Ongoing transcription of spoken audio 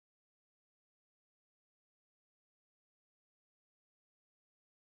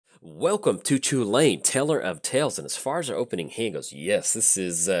Welcome to Chulane, Teller of Tales, and as far as our opening hand goes, yes, this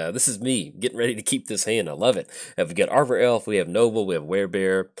is me getting ready to keep this hand. I love it. We got Arbor Elf, we have Noble, we have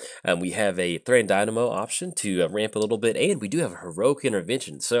Werebear, we have a Threat Dynamo option to ramp a little bit, and we do have a Heroic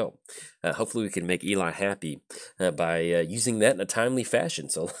Intervention. So hopefully we can make Eli happy by using that in a timely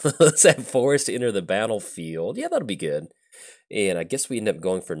fashion. So let's have Forest enter the battlefield. Yeah, that'll be good. And I guess we end up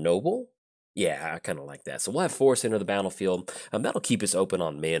going for Noble. Yeah, I kind of like that. So we'll have Force enter the battlefield. That'll keep us open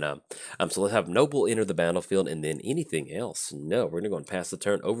on mana. So let's have Noble enter the battlefield, and then anything else. No, we're going to go and pass the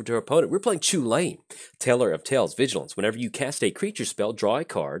turn over to our opponent. We're playing Chulane, Teller of Tales, Vigilance. Whenever you cast a creature spell, draw a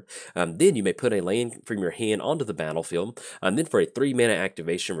card. Then you may put a land from your hand onto the battlefield. Then for a 3-mana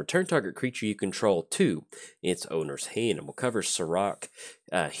activation, return target creature you control to its owner's hand. And we'll cover Surrak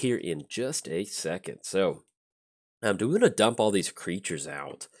here in just a second. So do we want to dump all these creatures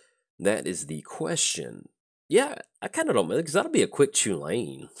out? That is the question. Yeah, I kind of don't know, because that'll be a quick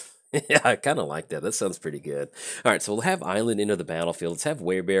Chulane. Yeah, I kind of like that. That sounds pretty good. All right, so we'll have Island enter the battlefield. Let's have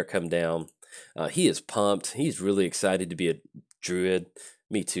Werebear come down. He is pumped. He's really excited to be a druid.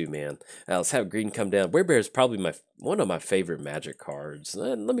 Me too, man. Let's have Green come down. Werebear is probably one of my favorite Magic cards.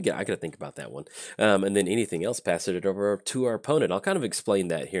 I gotta think about that one. And then anything else, pass it over to our opponent. I'll kind of explain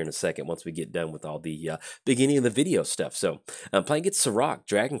that here in a second once we get done with all the beginning of the video stuff. So I'm playing against Surrak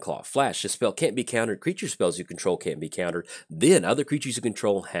Dragonclaw. Flash. This spell can't be countered. Creature spells you control can't be countered. Then other creatures you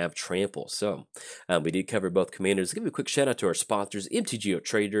control have trample. So we did cover both commanders. Give a quick shout out to our sponsors,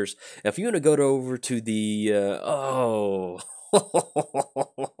 MTGOTraders. If you want to go over to the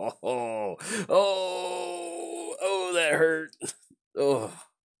that hurt. Oh,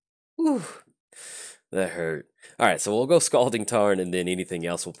 whew, that hurt. All right, so we'll go Scalding Tarn, and then anything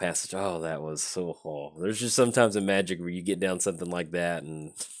else we'll pass it. Oh, that was so. Oh, there's just sometimes in Magic where you get down something like that,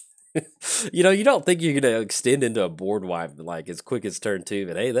 and you don't think you're gonna extend into a board wipe like as quick as turn 2,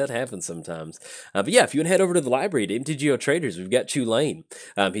 but hey, that happens sometimes. But yeah, if you want to head over to the library to MTGOTraders, we've got Chulane.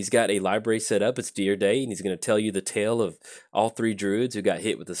 He's got a library set up. It's Deer Day, and he's going to tell you the tale of all 3 druids who got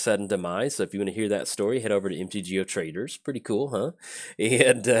hit with a sudden demise. So if you want to hear that story, head over to MTGOTraders. Pretty cool, huh?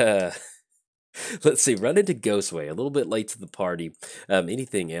 And let's see, run into Ghostway. A little bit late to the party.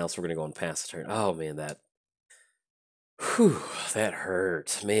 Anything else? We're going to go and pass the turn. Oh man, Whew, that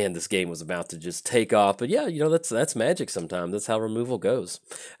hurt. Man, this game was about to just take off. But yeah, that's Magic sometimes. That's how removal goes.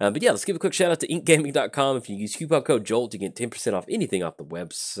 But yeah, let's give a quick shout out to inkgaming.com. If you use coupon code JOLT, you get 10% off anything off the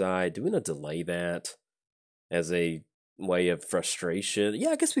website. Do we not delay that as a way of frustration? Yeah,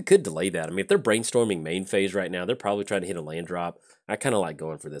 I guess we could delay that. I mean, if they're brainstorming main phase right now, they're probably trying to hit a land drop. I kind of like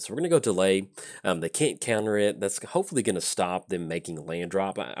going for this. So we're going to go delay. They can't counter it. That's hopefully going to stop them making a land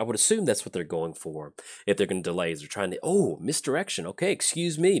drop. I would assume that's what they're going for if they're going to delay. They're trying to, misdirection. Okay,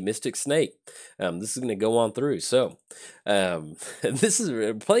 excuse me, Mystic Snake. This is going to go on through. So this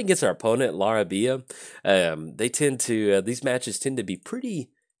is playing against our opponent, Lara Bia. They tend to, these matches tend to be pretty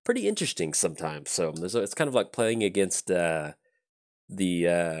interesting sometimes. So it's kind of like playing against the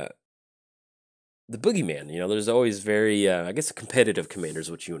boogeyman. There's always very, I guess, a competitive commander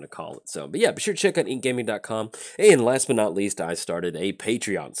is what you want to call it. So, but yeah, be sure to check out inkgaming.com. And last but not least, I started a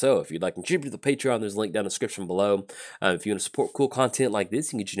Patreon. So if you'd like to contribute to the Patreon, there's a link down in the description below. If you want to support cool content like this,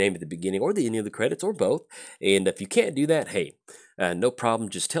 you can get your name at the beginning or the end of the credits or both. And if you can't do that, hey, no problem.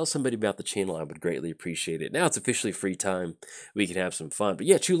 Just tell somebody about the channel. I would greatly appreciate it. Now it's officially free time. We can have some fun. But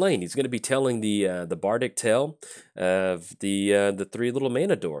yeah, Chulane, he's going to be telling the bardic tale of the 3 little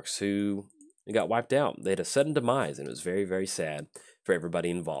mana dorks who got wiped out. They had a sudden demise, and it was very, very sad for everybody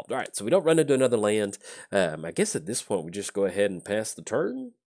involved. All right, so we don't run into another land. I guess at this point, we just go ahead and pass the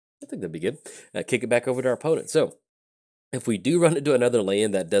turn. I think that'd be good. Kick it back over to our opponent. So if we do run into another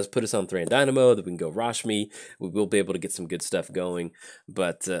land, that does put us on Thran Dynamo, that we can go Rashmi. We will be able to get some good stuff going.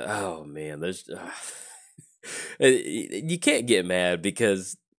 But, oh man, there's... you can't get mad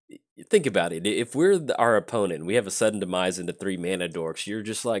because... Think about it. If we're our opponent and we have a sudden demise into 3 mana dorks, you're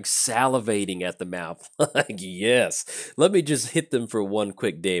just like salivating at the mouth. Like, yes, let me just hit them for 1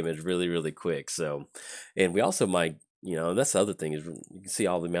 quick damage really, really quick. So, and we also might, that's the other thing is you can see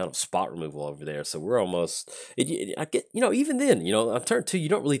all the amount of spot removal over there. So we're almost, I get, even then, on turn 2, you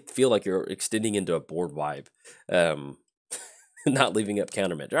don't really feel like you're extending into a board wipe. Not leaving up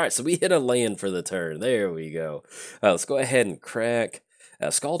countermeasure. All right, so we hit a land for the turn. There we go. Let's go ahead and crack.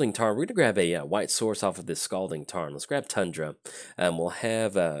 Scalding Tarn. We're going to grab a white source off of this Scalding Tarn. Let's grab Tundra. We'll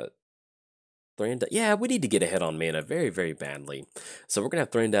have yeah, we need to get ahead on mana very, very badly. So we're going to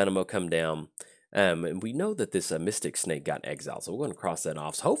have Thran Dynamo come down. And we know that this Mystic Snake got exiled, so we're going to cross that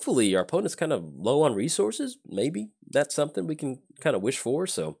off. So hopefully our opponent's kind of low on resources. Maybe that's something we can kind of wish for,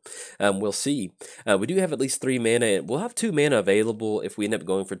 so we'll see. We do have at least 3 mana, and we'll have 2 mana available if we end up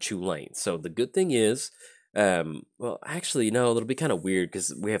going for Chulane. So the good thing is, well, actually, no, it'll be kind of weird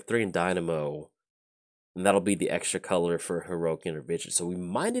because we have 3 in Dynamo, and that'll be the extra color for Heroic Intervention. So we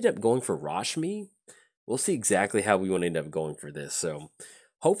might end up going for Rashmi. We'll see exactly how we want to end up going for this. So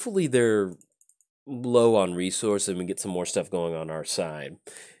hopefully they're low on resource and we get some more stuff going on our side.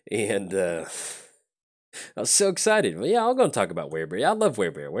 And I was so excited. Well, yeah, I'll go and talk about Werebear. Yeah, I love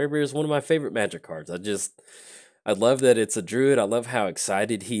Werebear. Werebear is one of my favorite Magic cards. I love that it's a druid. I love how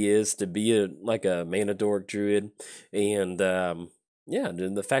excited he is to be like a mana dork druid. And yeah,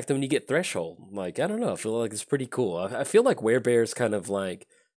 and the fact that when you get Threshold, like, I don't know, I feel like it's pretty cool. I feel like Werebear is kind of like,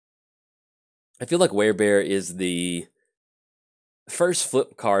 I feel like Werebear is the first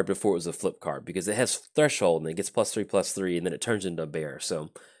flip card before it was a flip card, because it has Threshold and it gets +3/+3 and then it turns into a bear. So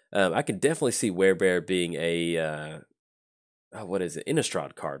I can definitely see Werebear being a what is it,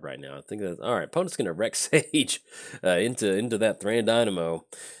 Innistrad card right now. I think that's all right. Opponent's gonna wreck Sage into that Thran Dynamo.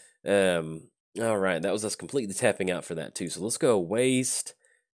 All right, that was us completely tapping out for that too. So let's go waste,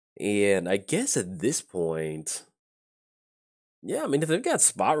 and I guess at this point, yeah, I mean, if they've got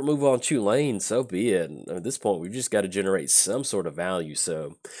spot removal on Chulane, so be it. At this point, we've just got to generate some sort of value.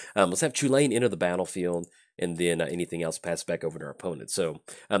 So let's have Chulane enter the battlefield, and then anything else pass back over to our opponent. So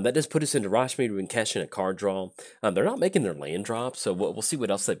that does put us into Rashmi. We can cash in a card draw. They're not making their land drop, so we'll see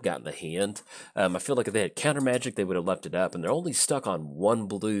what else they've got in the hand. I feel like if they had counter magic, they would have left it up, and they're only stuck on 1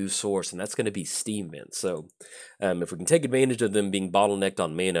 blue source, and that's going to be Steam Vent. So if we can take advantage of them being bottlenecked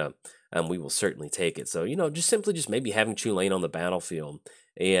on mana, we will certainly take it. So, just simply maybe having Chulane on the battlefield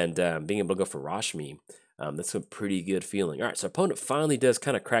and being able to go for Rashmi, that's a pretty good feeling. All right, so opponent finally does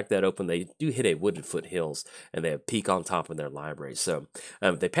kind of crack that open. They do hit a Wooded Foothills, and they have Peak on top of their library. So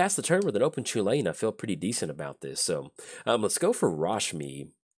if they pass the turn with an open Chulane, I feel pretty decent about this. So let's go for Rashmi.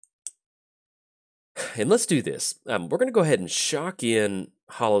 And let's do this. We're going to go ahead and shock in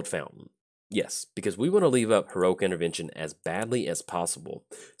Hollowed Fountain. Yes, because we want to leave up Heroic Intervention as badly as possible.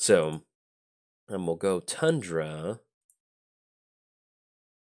 So, we'll go Tundra.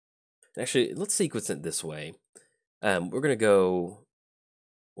 Actually, let's sequence it this way. We're going to go,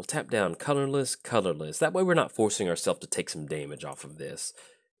 we'll tap down Colorless, Colorless. That way we're not forcing ourselves to take some damage off of this.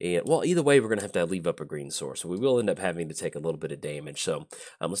 And, well, either way, we're going to leave up a green source. So we will end up having to take a little bit of damage. So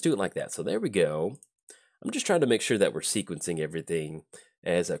let's do it like that. So there we go. I'm just trying to make sure that we're sequencing everything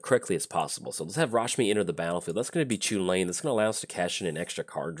as correctly as possible. So let's have Rashmi enter the battlefield. That's going to be Chulane. That's going to allow us to cash in an extra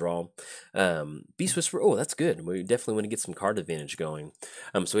card draw. Beast Whisperer, oh, that's good. We definitely want to get some card advantage going.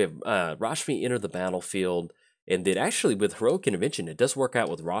 So we have Rashmi enter the battlefield. And then actually with Heroic Intervention, it does work out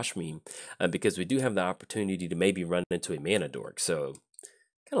with Rashmi because we do have the opportunity to maybe run into a mana dork. So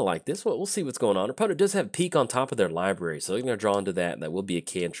kind of like this. We'll see what's going on. Our opponent does have Peak on top of their library, so they're going to draw into that, and that will be a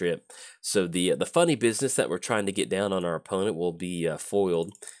cantrip. So the funny business that we're trying to get down on our opponent will be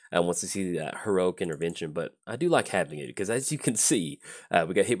foiled once they see that Heroic Intervention. But I do like having it because, as you can see,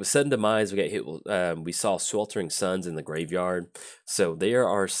 we got hit with Sudden Demise. We got hit with, we saw Sweltering Suns in the graveyard. So there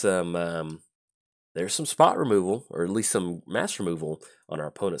are some... there's some spot removal, or at least some mass removal, on our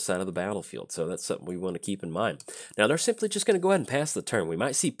opponent's side of the battlefield. So that's something we want to keep in mind. Now, they're simply just going to go ahead and pass the turn. We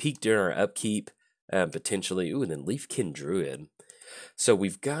might see Peak during our upkeep, potentially. Ooh, and then Leafkin Druid. So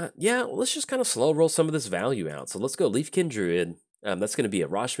we've got, yeah, well, let's just kind of slow roll some of this value out. So let's go Leafkin Druid. That's going to be a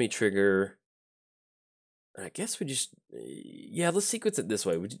Rashmi trigger. I guess we just, yeah, let's sequence it this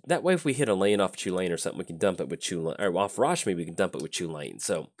way. That way, if we hit a lane off Chulane or something, we can dump it with Chulane, or off Rashmi, we can dump it with Chulane.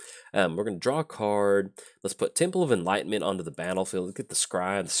 So we're going to draw a card. Let's put Temple of Enlightenment onto the battlefield. Look at the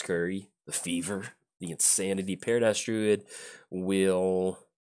Scry, the Scurry, the Fever, the Insanity. Paradise Druid will,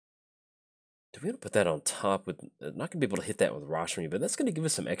 do we want to put that on top with, not going to be able to hit that with Rashmi, but that's going to give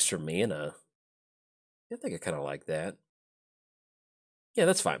us some extra mana. I think I kind of like that. Yeah,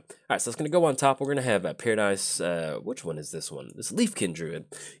 that's fine. All right, so it's going to go on top. We're going to have Paradise, which one is this one? This Leafkin Druid,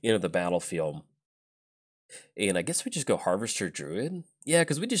 the battlefield. And I guess we just go Harvester Druid. Yeah,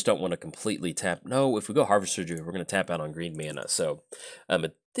 because we just don't want to completely tap. No, if we go Harvester Druid, we're going to tap out on green mana. So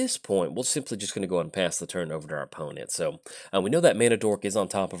at this point, we're simply just going to go ahead and pass the turn over to our opponent. So we know that Mana Dork is on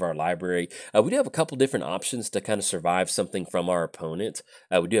top of our library. We do have a couple different options to kind of survive something from our opponent.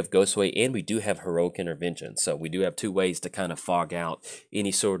 We do have Ghostway, and we do have Heroic Intervention. So we do have 2 ways to kind of fog out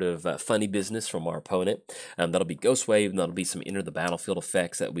any sort of funny business from our opponent. That'll be Ghostwave, and that'll be some Enter the Battlefield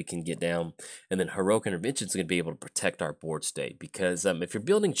effects that we can get down. And then Heroic Intervention is going to be able to protect our board state, because if you're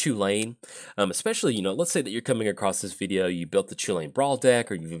building Chulane, especially, let's say that you're coming across this video, you built the Chulane Brawl deck,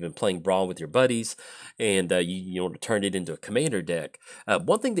 or you've been playing Brawl with your buddies, and you want to turn it into a commander deck.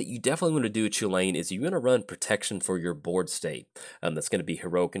 One thing that you definitely want to do at Chulane is you want to run protection for your board state. That's going to be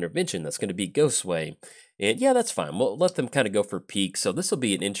Heroic Intervention. That's going to be Ghostway. And yeah, that's fine. We'll let them kind of go for peak. So this will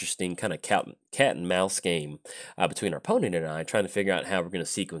be an interesting kind of cat and mouse game between our opponent and I, trying to figure out how we're going to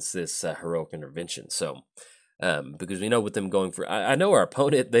sequence this Heroic Intervention. So because we know with them going for, I know our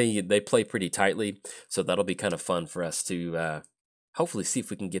opponent, they play pretty tightly. So that'll be kind of fun for us to hopefully see if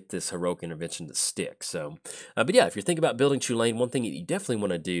we can get this Heroic Intervention to stick. So, but yeah, if you're thinking about building Chulane, one thing that you definitely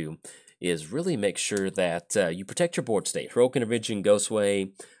want to do is really make sure that you protect your board state. Heroic Intervention,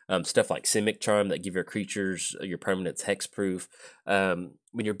 Ghostway, stuff like Simic Charm that give your creatures, your permanents hexproof.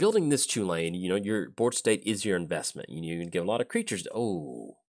 When you're building this Chulane, you know, your board state is your investment. You can get a lot of creatures.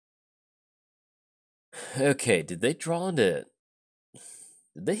 Oh. Okay, did they draw into...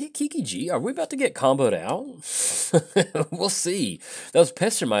 Did they hit Kiki G? Are we about to get comboed out? We'll see. That was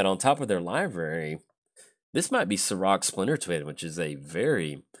Pestermite on top of their library. This might be Surrak Splinter Twin, which is a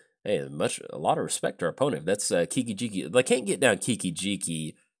very... Hey, a lot of respect to our opponent. That's Kiki Jiki. They can't get down Kiki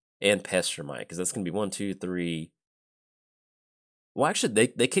Jiki and Pestermite, because that's going to be 1, 2, 3. Well,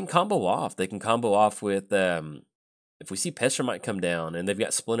 actually, they can combo off. They can combo off with, if we see Pestermite come down, and they've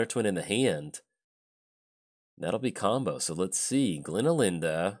got Splinter Twin in the hand, that'll be combo. So let's see.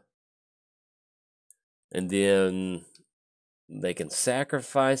 Glenalinda. And then they can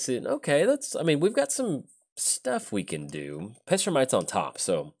sacrifice it. Okay, I mean, we've got some stuff we can do. Pestermite's on top,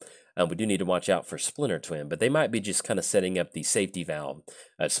 so we do need to watch out for Splinter Twin, but they might be just kind of setting up the safety valve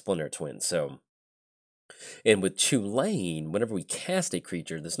at Splinter Twin. So, and with Chulane, whenever we cast a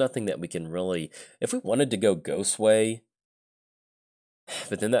creature, there's nothing that we can really, if we wanted to go Ghostway,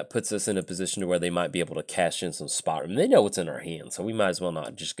 but then that puts us in a position where they might be able to cash in some spot room. They know what's in our hands, so we might as well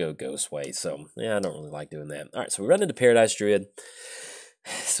not just go Ghostway. So, yeah, I don't really like doing that. All right, so we run into Paradise Druid.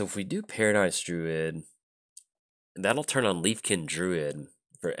 So if we do Paradise Druid, that'll turn on Leafkin Druid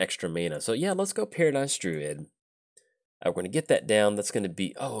for extra mana. So yeah, let's go Paradise Druid. We're going to get that down. That's going to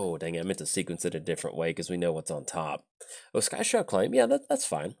be... Oh, dang it. I meant to sequence it a different way because we know what's on top. Oh, Skyshroud Claim. Yeah, that's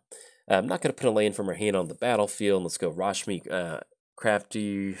fine. I'm not going to put a land from our hand on the battlefield. Let's go Rashmi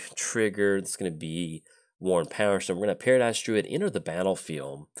Crafty Trigger. That's going to be Warren Power. So we're going to Paradise Druid enter the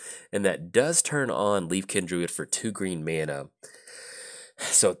battlefield. And that does turn on Leafkin Druid for 2 green mana.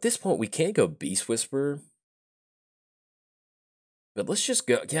 So at this point, we can go Beast Whisperer. But let's just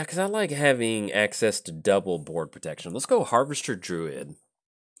go, yeah, because I like having access to double board protection. Let's go Harvester Druid.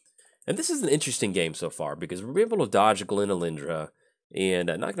 And this is an interesting game so far, because we're able to dodge Glenalindra, and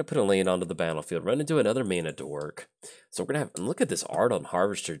I'm not going to put a land onto the battlefield, run into another mana dork. So we're going to have, and look at this art on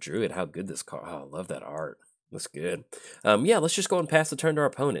Harvester Druid, how good this card, oh, I love that art. Looks good. Yeah, let's just go and pass the turn to our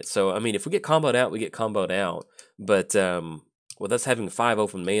opponent. So, I mean, if we get comboed out, we get comboed out. But, with us having 5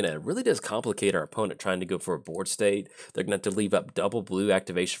 open mana, it really does complicate our opponent trying to go for a board state. They're going to have to leave up double blue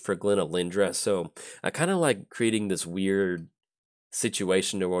activation for Glenalindra. So I kind of like creating this weird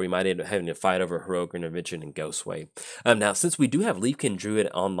situation where we might end up having to fight over Heroic Intervention and Ghostway. Now, since we do have Leafkin Druid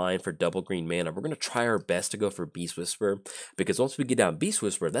online for double green mana, we're going to try our best to go for Beast Whisperer, because once we get down Beast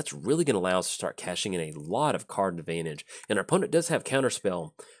Whisperer, that's really going to allow us to start cashing in a lot of card advantage. And our opponent does have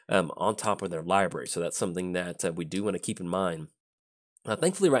Counterspell on top of their library, so that's something that we do want to keep in mind.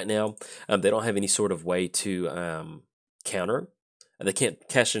 Thankfully, right now, they don't have any sort of way to counter. They can't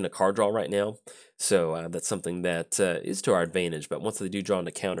cash in a card draw right now, so that's something that is to our advantage. But once they do draw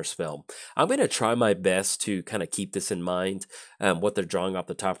into Counterspell, I'm going to try my best to kind of keep this in mind, what they're drawing off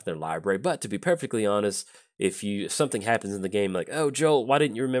the top of their library. But to be perfectly honest, if something happens in the game like, oh, Joel, why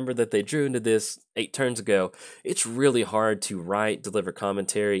didn't you remember that they drew into this 8 turns ago? It's really hard to write, deliver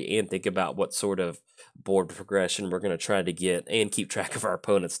commentary, and think about what sort of board progression we're going to try to get and keep track of our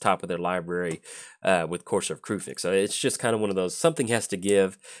opponent's top of their library with Course of Krufix. So it's just kind of one of those, something has to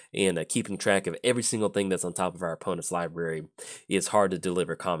give, and keeping track of every single thing that's on top of our opponent's library is hard to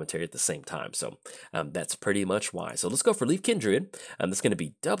deliver commentary at the same time. So that's pretty much why. So let's go for Leafkin Druid. That's going to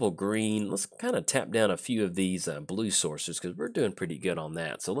be double green. Let's kind of tap down a few of these blue sources because we're doing pretty good on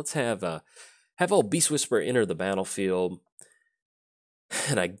that. So let's have old Beast Whisperer enter the battlefield.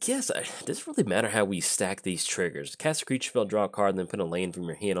 And I guess it doesn't really matter how we stack these triggers. Cast a creature spell, draw a card, and then put a land from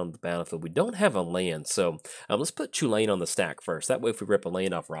your hand on the battlefield. We don't have a land, so let's put Chulane on the stack first. That way, if we rip a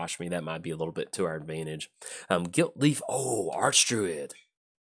land off Rashmi, that might be a little bit to our advantage. Gilt Leaf, oh, Archdruid.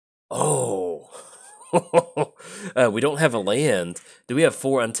 Oh. We don't have a land. Do we have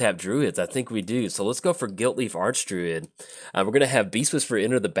 4 untapped druids? I think we do. So let's go for Gilt Leaf Archdruid. We're going to have Beast Whisperer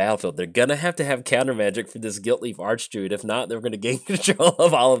enter the battlefield. They're going to have counter magic for this Gilt Leaf Archdruid. If not, they're going to gain control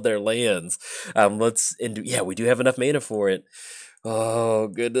of all of their lands. Yeah, we do have enough mana for it. Oh,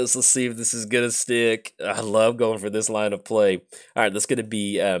 goodness. Let's see if this is going to stick. I love going for this line of play. All right, that's going to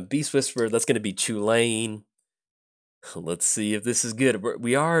be Beast Whisperer. That's going to be Chulane. Let's see if this is good.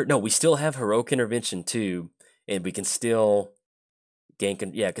 No, we still have Heroic Intervention too, and we can still gank.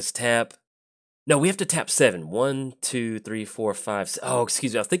 Yeah, because tap. No, we have to tap 7. 1, 2, 3, 4, 5. Oh,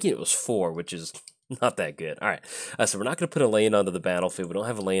 excuse me. I was thinking it was 4, which is not that good. All right. So we're not going to put a land onto the battlefield. We don't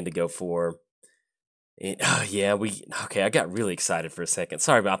have a land to go for. Oh, yeah, okay, I got really excited for a second.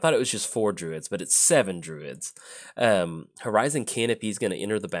 Sorry, but I thought it was just 4 druids, but it's 7 druids. Horizon Canopy is going to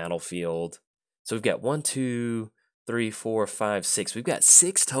enter the battlefield. So we've got 1, 2, 3, 4, 5, 6. We've got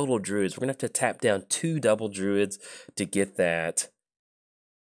 6 total druids. We're going to have to tap down 2 double druids to get that.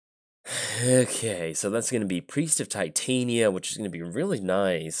 Okay, so that's going to be Priest of Titania, which is going to be really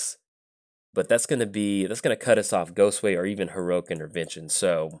nice. But that's going to cut us off Ghostway or even Heroic Intervention.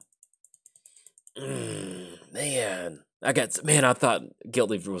 So man, I thought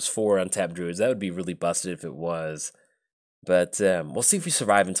Guildleaf was 4 untapped druids. That would be really busted if it was. But we'll see if we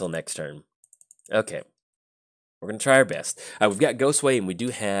survive until next turn. Okay, we're gonna try our best. We've got Ghostway and we do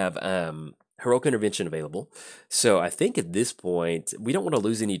have Heroic Intervention available. So I think at this point we don't want to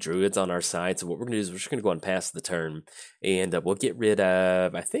lose any druids on our side. So what we're gonna do is we're just gonna go and pass the turn, and we'll get rid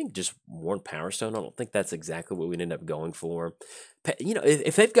of, I think, just Worn Power Stone. I don't think that's exactly what we'd end up going for. You know,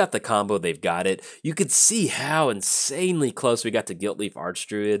 if they've got the combo, they've got it. You could see how insanely close we got to Guildleaf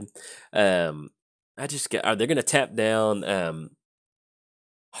Archdruid. They're gonna tap down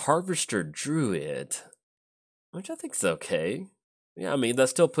Harvester Druid, which I think is okay. Yeah, I mean, that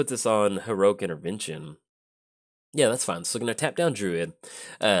still puts us on Heroic Intervention. Yeah, that's fine. So we're gonna tap down Druid.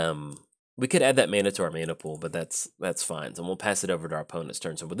 We could add that mana to our mana pool, but that's fine. So we'll pass it over to our opponent's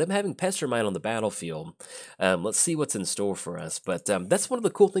turn. So with them having Pestermine on the battlefield, let's see what's in store for us. But that's one of the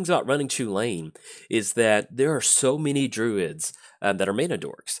cool things about running Chulane is that there are so many druids that are mana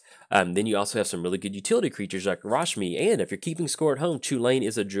dorks. Then you also have some really good utility creatures like Rashmi, and if you're keeping score at home, Chulane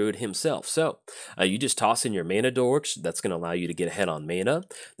is a druid himself. So you just toss in your mana dorks. That's going to allow you to get ahead on mana.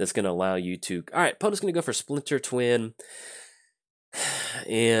 That's going to allow you to... All right, opponent's going to go for Splinter Twin.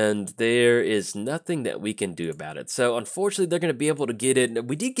 And there is nothing that we can do about it. So unfortunately, they're going to be able to get it.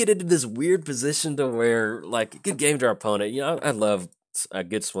 We did get into this weird position to where, like, good game to our opponent. You know, I love a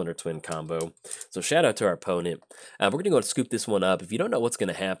good Splinter Twin combo. So shout out to our opponent. We're going to go and scoop this one up. If you don't know what's going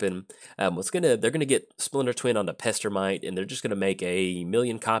to happen, they're going to get Splinter Twin on the Pestermite, and they're just going to make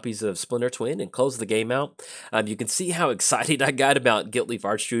 1,000,000 copies of Splinter Twin and close the game out. You can see how excited I got about Guildleaf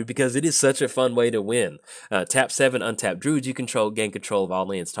Archdruid because it is such a fun way to win. Tap 7, untap druids you control, gain control of all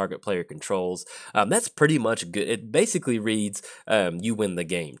lands target player controls. That's pretty much good. It basically reads, you win the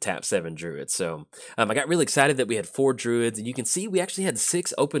game, tap 7 druids. So I got really excited that we had 4 druids, and you can see we actually had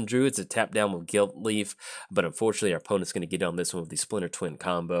 6 open druids to tap down with Guildleaf, but unfortunately our opponent's going to get on this one with the Splinter Twin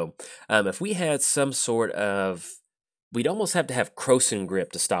combo. If we had some sort of... We'd almost have to have Croson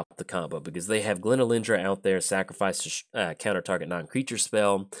Grip to stop the combo because they have Glenolindra out there, sacrifice to counter target non-creature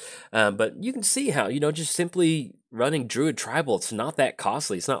spell. But you can see how, just simply running Druid Tribal, it's not that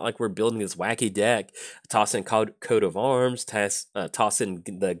costly. It's not like we're building this wacky deck, toss in Coat of Arms, toss in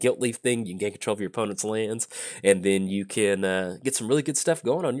the Guildleaf thing, you can gain control of your opponent's lands, and then you can get some really good stuff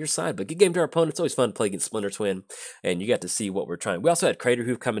going on your side. But good game to our opponent. It's always fun to play against Splinter Twin, and you got to see what we're trying. We also had Crater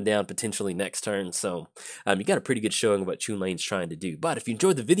Hoof coming down potentially next turn, so you got a pretty good showing of what Chulane's trying to do. But if you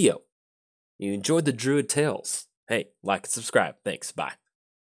enjoyed the video, you enjoyed the Druid Tales, hey, like and subscribe. Thanks. Bye.